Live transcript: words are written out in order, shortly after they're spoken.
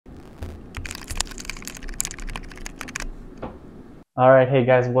Alright, hey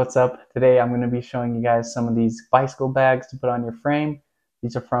guys, what's up? Today I'm going to be showing you guys some of these bicycle bags to put on your frame.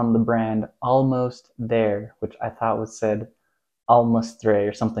 These are from the brand Almost There, which I thought was said ALMSTHRE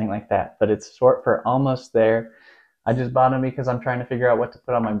or something like that, but it's short for Almost There. I just bought them because I'm trying to figure out what to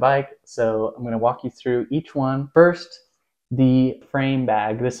put on my bike, so I'm going to walk you through each one. First, the frame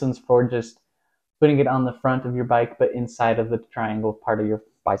bag. This one's for just putting it on the front of your bike, but inside of the triangle part of your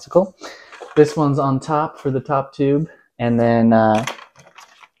bicycle. This one's on top for the top tube. And then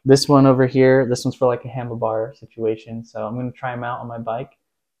this one over here, this one's for like a handlebar situation. So I'm going to try them out on my bike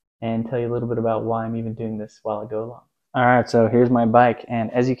and tell you a little bit about why I'm even doing this while I go along. All right, so here's my bike.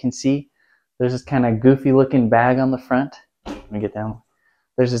 And as you can see, there's this kind of goofy looking bag on the front. Let me get down.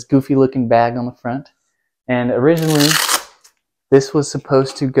 There's this goofy looking bag on the front. And originally, this was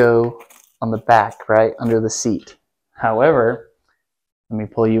supposed to go on the back, right under the seat. However, let me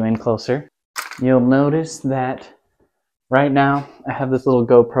pull you in closer. You'll notice that right now, I have this little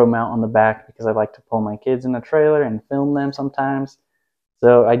GoPro mount on the back because I like to pull my kids in a trailer and film them sometimes.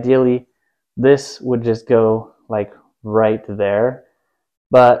 So ideally, this would just go like right there.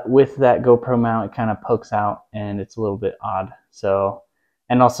 But with that GoPro mount, it kind of pokes out and it's a little bit odd. So,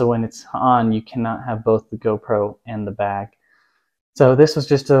 and also when it's on, you cannot have both the GoPro and the bag. So this was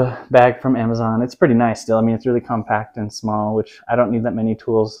just a bag from Amazon. It's pretty nice still. I mean, it's really compact and small, which I don't need that many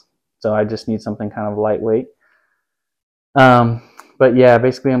tools. So I just need something kind of lightweight. But yeah,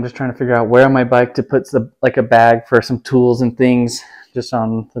 basically I'm just trying to figure out where on my bike to put like a bag for some tools and things just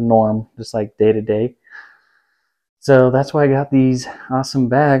on the norm, just like day to day. So that's why I got these awesome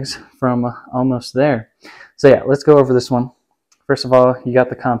bags from Almost There. So yeah, let's go over this one. First of all, you got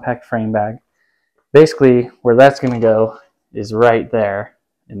the compact frame bag. Basically where that's going to go is right there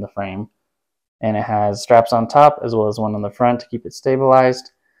in the frame. And it has straps on top as well as one on the front to keep it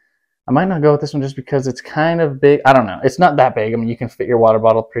stabilized. I might not go with this one just because it's kind of big. I don't know. It's not that big. I mean, you can fit your water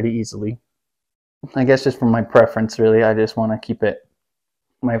bottle pretty easily. I guess just from my preference, really. I just want to keep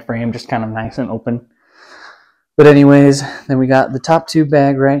my frame just kind of nice and open. But anyways, then we got the top tube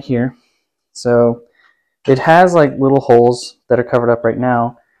bag right here. So it has like little holes that are covered up right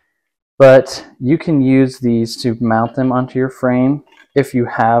now. But you can use these to mount them onto your frame if you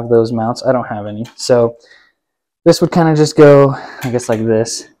have those mounts. I don't have any. So this would kind of just go, I guess, like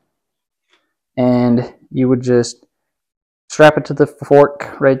this. And you would just strap it to the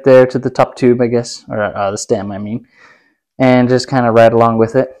fork right there, to the top tube, I guess, or the stem, I mean, and just kind of ride along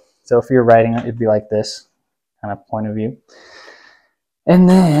with it. So if you're riding it, it'd be like this kind of point of view. And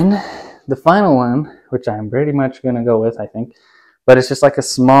then the final one, which I'm pretty much going to go with, I think, but it's just like a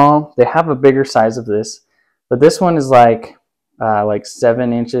small, they have a bigger size of this, but this one is like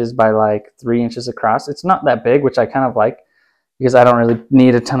 7 inches by like 3 inches across. It's not that big, which I kind of like, because I don't really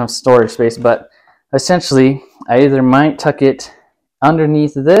need a ton of storage space, but essentially I either might tuck it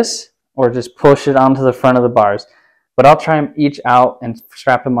underneath this or just push it onto the front of the bars. But I'll try them each out and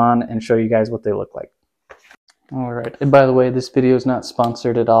strap them on and show you guys what they look like. All right, and by the way, this video is not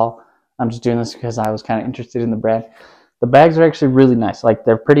sponsored at all. I'm just doing this because I was kind of interested in the brand. The bags are actually really nice. Like,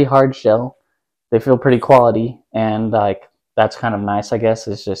 they're pretty hard shell. They feel pretty quality, and like that's kind of nice, I guess.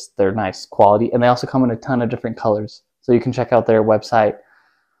 It's just they're nice quality, and they also come in a ton of different colors. So you can check out their website.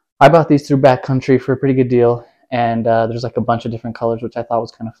 I bought these through Backcountry for a pretty good deal, and there's like a bunch of different colors, which I thought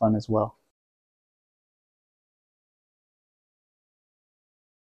was kind of fun as well.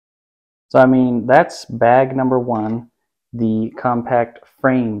 So I mean, that's bag number one, the compact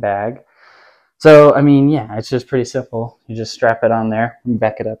frame bag. So I mean, yeah, it's just pretty simple. You just strap it on there and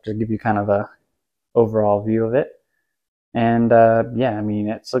back it up to give you kind of a overall view of it. And yeah, I mean,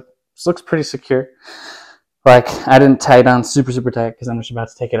 it looks pretty secure. Like, I didn't tie it on super tight because I'm just about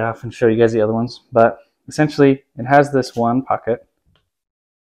to take it off and show you guys the other ones. But essentially, it has this one pocket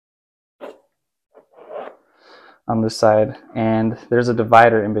on this side, and there's a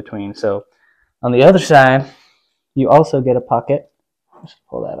divider in between. So on the other side, you also get a pocket. Let's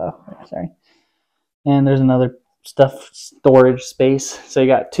pull that off. Sorry. And there's another storage space. So you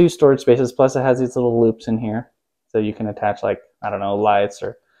got 2 storage spaces, plus it has these little loops in here. So you can attach, like, I don't know, lights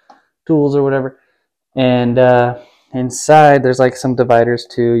or tools or whatever. And inside there's like some dividers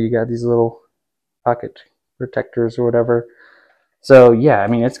too. You got these little pocket protectors or whatever. So yeah, I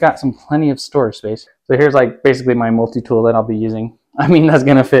mean, it's got some plenty of storage space. So here's like basically my multi-tool that I'll be using. I mean, that's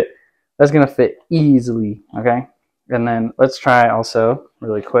gonna fit easily. Okay, and then let's try also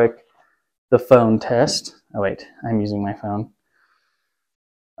really quick the phone test. Oh wait, I'm using my phone.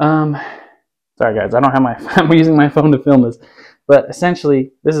 Sorry guys, I don't have my I'm using my phone to film this. But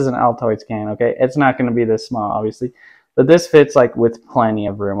essentially, this is an Altoids can, okay? It's not going to be this small, obviously. But this fits like with plenty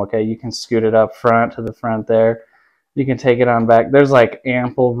of room, okay? You can scoot it up front to the front there. You can take it on back. There's like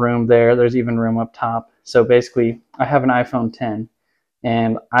ample room there. There's even room up top. So basically, I have an iPhone 10,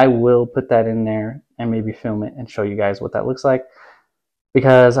 and I will put that in there and maybe film it and show you guys what that looks like,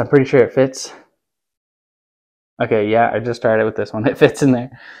 because I'm pretty sure it fits. Okay, yeah, I just started with this one. It fits in there.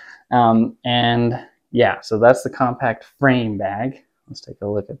 And yeah, so that's the compact frame bag. Let's take a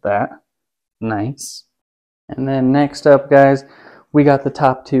look at that. Nice. And then next up, guys, we got the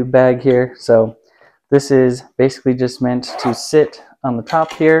top two bag here. So this is basically just meant to sit on the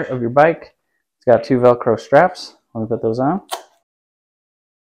top here of your bike. It's got two Velcro straps. Let me put those on.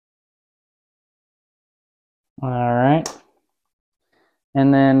 All right.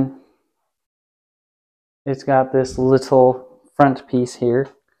 And then it's got this little front piece here,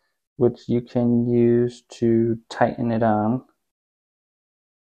 which you can use to tighten it on.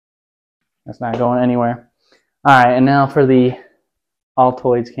 It's not going anywhere. All right, and now for the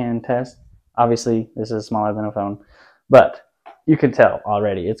Altoids can test. Obviously, this is smaller than a phone, but you can tell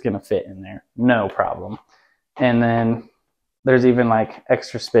already it's going to fit in there. No problem. And then there's even like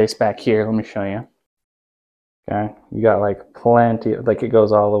extra space back here. Let me show you. Okay, you got like plenty, like it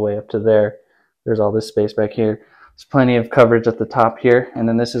goes all the way up to there. There's all this space back here. There's plenty of coverage at the top here. And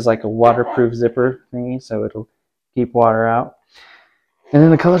then this is like a waterproof zipper thingy, so it'll keep water out. And then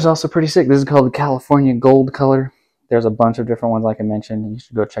the color's also pretty sick. This is called the California Gold color. There's a bunch of different ones like I mentioned. You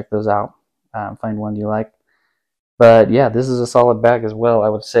should go check those out. Find one you like. But yeah, this is a solid bag as well, I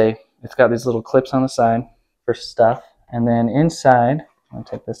would say. It's got these little clips on the side for stuff. And then inside, I'm going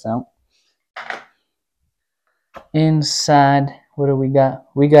to take this out. Inside, what do we got?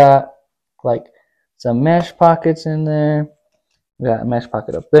 We got like some mesh pockets in there. We got a mesh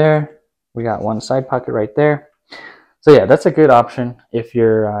pocket up there. We got one side pocket right there. So yeah, that's a good option if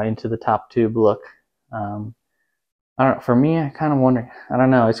you're into the top tube look. I don't know, for me, I kind of wonder. I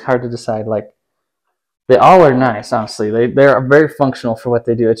don't know. It's hard to decide. Like, they all are nice, honestly. They're very functional for what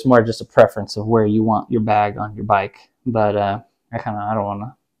they do. It's more just a preference of where you want your bag on your bike. But I don't want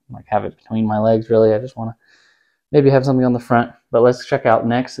to like have it between my legs really. I just want to maybe have something on the front. But let's check out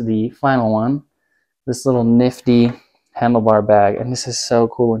next the final one. This little nifty handlebar bag, and this is so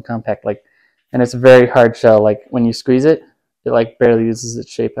cool and compact. Like, and it's a very hard shell. Like when you squeeze it, it like barely uses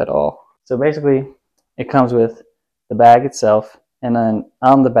its shape at all. So basically, it comes with the bag itself, and then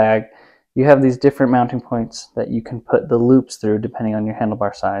on the bag, you have these different mounting points that you can put the loops through depending on your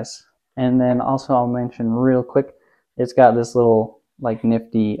handlebar size. And then also I'll mention real quick, it's got this little like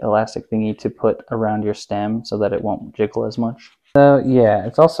nifty elastic thingy to put around your stem so that it won't jiggle as much. So yeah,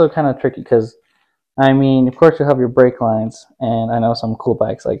 it's also kind of tricky because, I mean, of course you have your brake lines, and I know some cool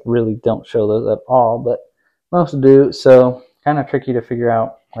bikes like really don't show those at all, but most do. So kind of tricky to figure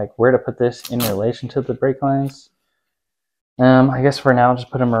out like where to put this in relation to the brake lines. I guess for now,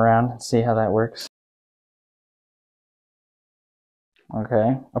 just put them around and see how that works.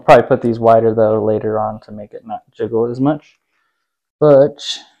 Okay, I'll probably put these wider though later on to make it not jiggle as much.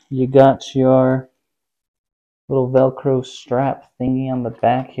 But you got your little Velcro strap thingy on the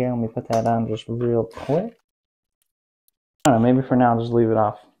back here. Let me put that on just real quick. I don't know, maybe for now I'll just leave it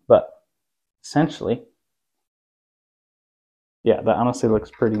off. But essentially, yeah, that honestly looks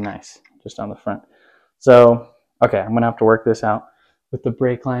pretty nice just on the front. So, okay, I'm going to have to work this out with the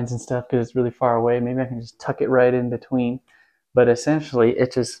brake lines and stuff because it's really far away. Maybe I can just tuck it right in between. But essentially,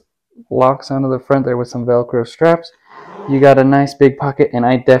 it just locks onto the front there with some Velcro straps. You got a nice big pocket, and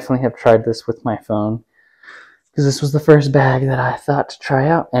I definitely have tried this with my phone because this was the first bag that I thought to try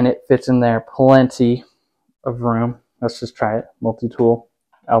out, and it fits in there plenty of room. Let's just try it. Multi-tool,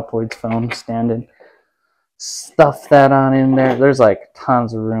 Altoids phone, stand-in. Stuff that on in there. There's like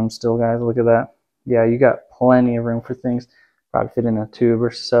tons of room still, guys. Look at that. Yeah, you got plenty of room for things. Probably fit in a tube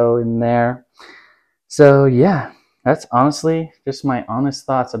or so in there. So yeah, that's honestly just my honest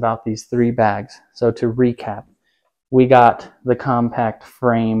thoughts about these three bags. So to recap, we got the compact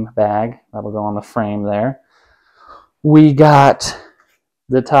frame bag. That'll go on the frame there. We got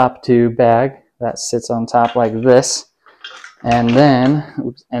the top two bag that sits on top like this. And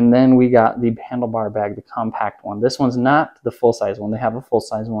then we got the handlebar bag, the compact one. This one's not the full-size one. They have a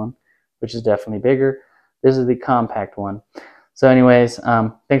full-size one, which is definitely bigger. This is the compact one. So anyways,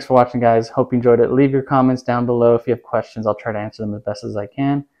 thanks for watching, guys. Hope you enjoyed it. Leave your comments down below if you have questions. I'll try to answer them as best as I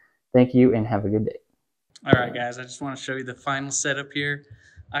can. Thank you, and have a good day. All right, guys, I just want to show you the final setup here.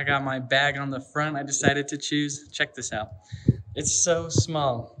 I got my bag on the front I decided to choose. Check this out. It's so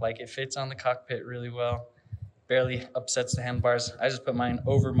small. Like, it fits on the cockpit really well. Barely upsets the handlebars. I just put mine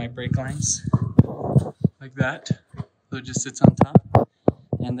over my brake lines like that, so it just sits on top.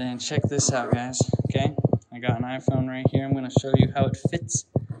 And then check this out, guys. Okay, I got an iPhone right here. I'm going to show you how it fits.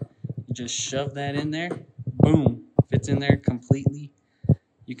 You just shove that in there, boom, fits in there completely.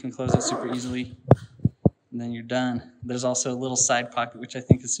 You can close it super easily, and then you're done. There's also a little side pocket, which I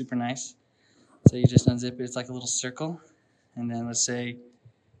think is super nice. So you just unzip it. It's like a little circle. And then let's say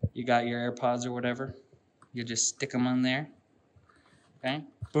you got your AirPods or whatever. You just stick them on there. Okay?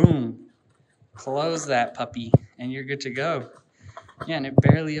 Boom. Close that puppy, and you're good to go. Yeah, and it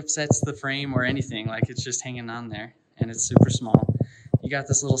barely upsets the frame or anything. Like, it's just hanging on there, and it's super small. You got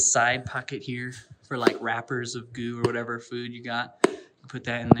this little side pocket here for like wrappers of goo or whatever food you got. You put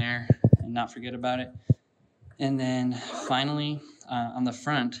that in there and not forget about it. And then finally, on the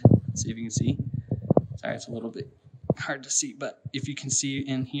front, let's see if you can see. Sorry, it's a little bit hard to see, but if you can see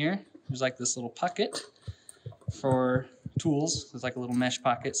in here, there's like this little pocket for tools. There's like a little mesh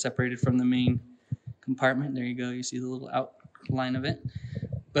pocket separated from the main compartment. There you go. You see the little outline of it.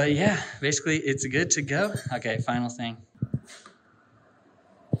 But yeah, basically it's good to go. Okay, final thing.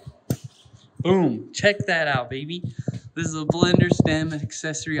 Boom. Check that out, baby. This is a blender stem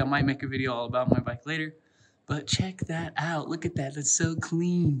accessory. I might make a video all about my bike later. But check that out. Look at that. That's so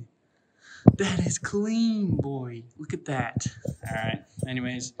clean. That is clean, boy. Look at that. All right.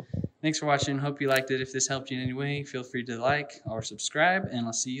 Anyways, thanks for watching. Hope you liked it. If this helped you in any way, feel free to like or subscribe, and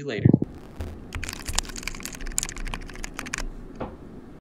I'll see you later.